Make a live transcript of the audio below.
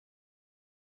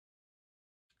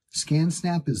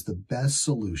ScanSnap is the best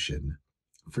solution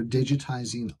for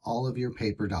digitizing all of your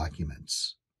paper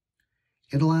documents.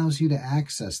 It allows you to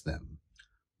access them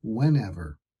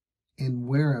whenever and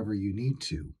wherever you need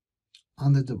to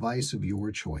on the device of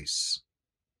your choice.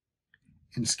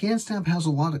 And ScanSnap has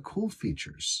a lot of cool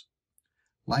features,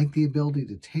 like the ability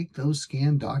to take those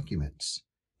scanned documents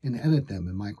and edit them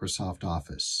in Microsoft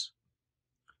Office,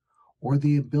 or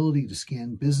the ability to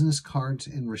scan business cards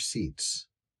and receipts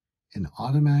and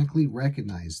automatically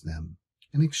recognize them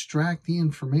and extract the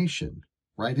information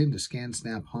right into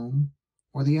ScanSnap Home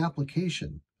or the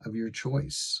application of your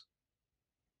choice.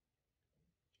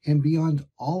 And beyond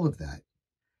all of that,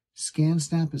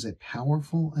 ScanSnap is a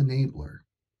powerful enabler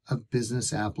of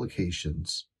business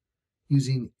applications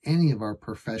using any of our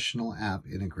professional app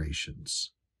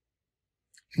integrations.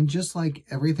 And just like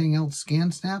everything else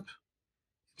ScanSnap,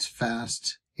 it's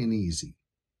fast and easy.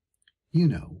 You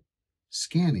know,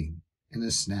 scanning in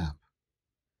a snap.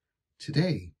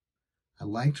 Today, I'd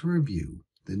like to review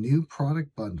the new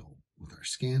product bundle with our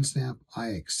ScanSnap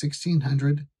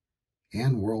iX1600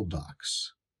 and Worldox.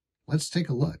 Let's take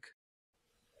a look.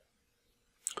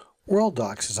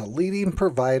 Worldox is a leading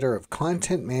provider of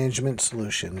content management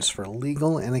solutions for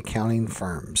legal and accounting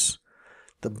firms.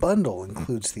 The bundle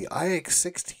includes the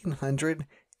iX1600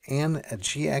 and a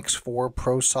GX4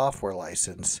 Pro software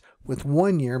license with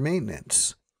 1-year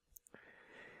maintenance.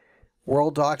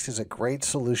 Worldox is a great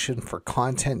solution for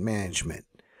content management,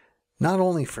 not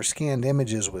only for scanned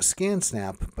images with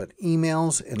ScanSnap, but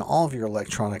emails and all of your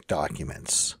electronic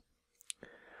documents.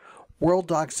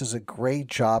 Worldox does a great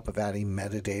job of adding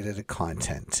metadata to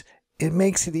content. It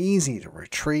makes it easy to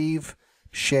retrieve,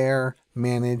 share,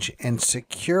 manage, and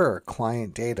secure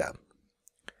client data.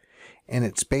 And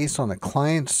it's based on a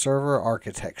client-server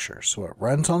architecture, so it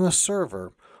runs on a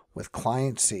server with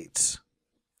client seats.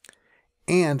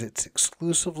 And it's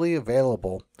exclusively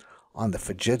available on the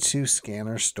Fujitsu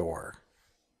Scanner Store.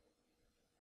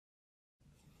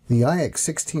 The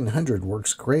iX1600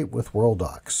 works great with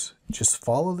Worldox. Just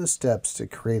follow the steps to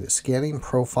create a scanning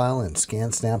profile in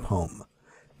ScanSnap Home.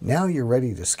 Now you're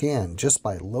ready to scan just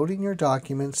by loading your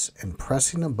documents and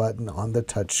pressing a button on the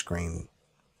touchscreen.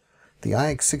 The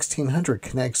iX1600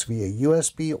 connects via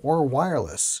USB or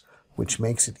wireless, which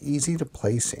makes it easy to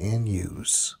place and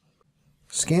use.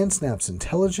 ScanSnap's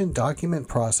intelligent document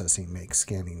processing makes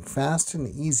scanning fast and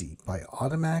easy by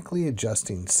automatically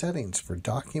adjusting settings for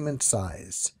document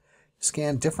size.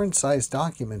 Scan different size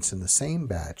documents in the same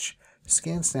batch.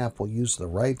 ScanSnap will use the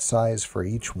right size for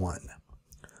each one.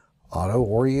 Auto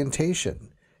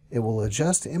orientation. It will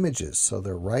adjust images so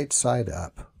they're right side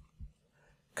up.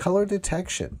 Color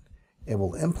detection. It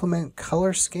will implement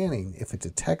color scanning if it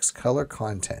detects color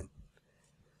content.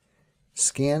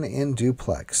 Scan in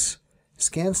Duplex.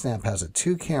 ScanSnap has a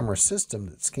 2-camera system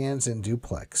that scans in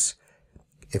Duplex.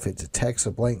 If it detects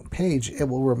a blank page, it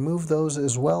will remove those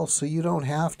as well so you don't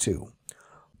have to.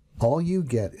 All you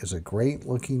get is a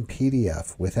great-looking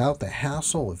PDF without the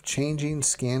hassle of changing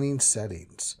scanning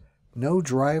settings. No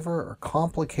driver or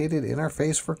complicated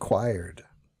interface required.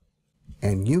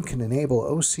 And you can enable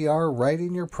OCR right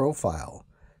in your profile.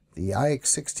 The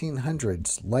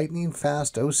iX1600's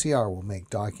lightning-fast OCR will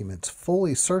make documents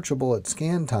fully searchable at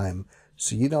scan time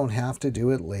so you don't have to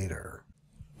do it later.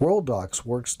 Worldox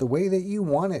works the way that you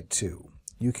want it to.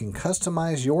 You can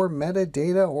customize your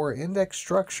metadata or index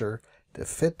structure to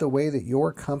fit the way that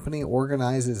your company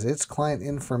organizes its client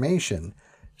information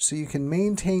so you can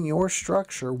maintain your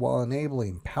structure while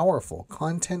enabling powerful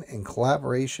content and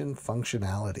collaboration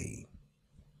functionality.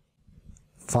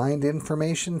 Find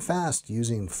information fast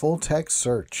using full-text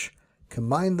search.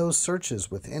 Combine those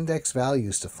searches with index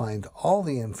values to find all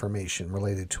the information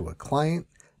related to a client,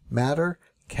 matter,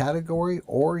 category,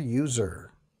 or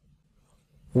user.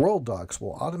 Worldox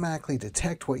will automatically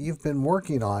detect what you've been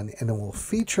working on, and it will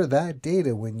feature that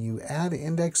data when you add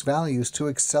index values to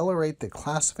accelerate the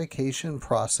classification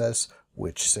process,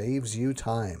 which saves you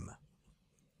time.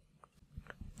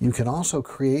 You can also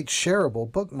create shareable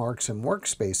bookmarks and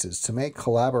workspaces to make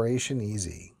collaboration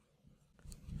easy.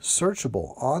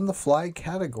 Searchable on-the-fly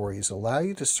categories allow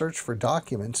you to search for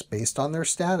documents based on their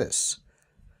status.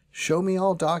 Show me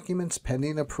all documents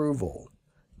pending approval,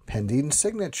 pending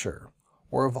signature,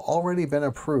 or have already been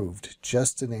approved,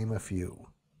 just to name a few.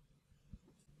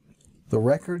 The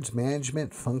records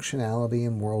management functionality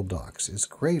in Worldox is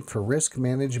great for risk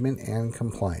management and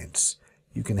compliance.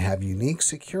 You can have unique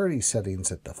security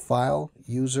settings at the file,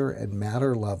 user, and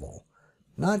matter level,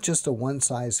 not just a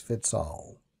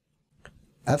one-size-fits-all.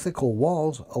 Ethical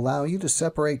walls allow you to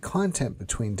separate content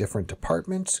between different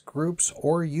departments, groups,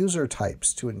 or user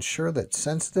types to ensure that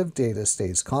sensitive data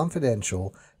stays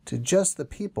confidential to just the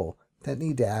people that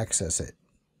need to access it.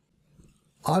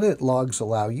 Audit logs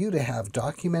allow you to have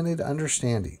documented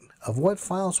understanding of what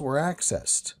files were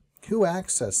accessed, who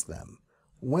accessed them,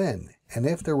 when, and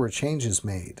if there were changes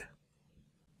made.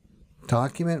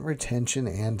 Document retention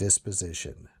and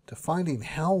disposition, defining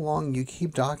how long you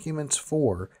keep documents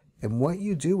for and what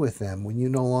you do with them when you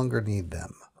no longer need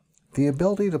them. The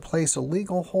ability to place a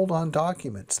legal hold on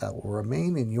documents that will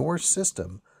remain in your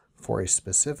system for a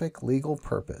specific legal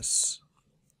purpose.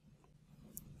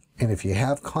 And if you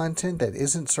have content that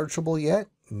isn't searchable yet,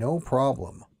 no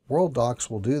problem. Worldox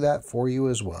will do that for you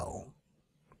as well.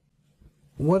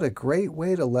 What a great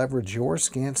way to leverage your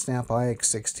ScanSnap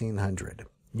iX1600.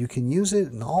 You can use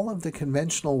it in all of the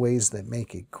conventional ways that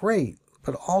make it great,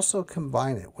 but also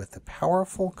combine it with the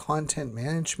powerful content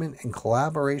management and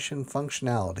collaboration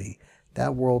functionality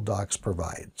that Worldox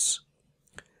provides.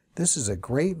 This is a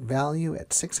great value at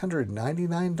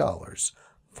 $699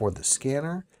 for the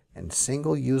scanner and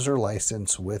single user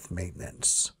license with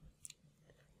maintenance.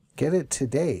 Get it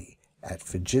today at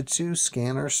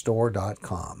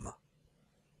fujitsuscannerstore.com.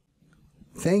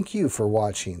 Thank you for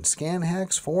watching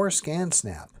ScanHacks for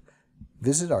ScanSnap.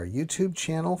 Visit our YouTube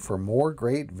channel for more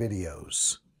great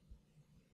videos.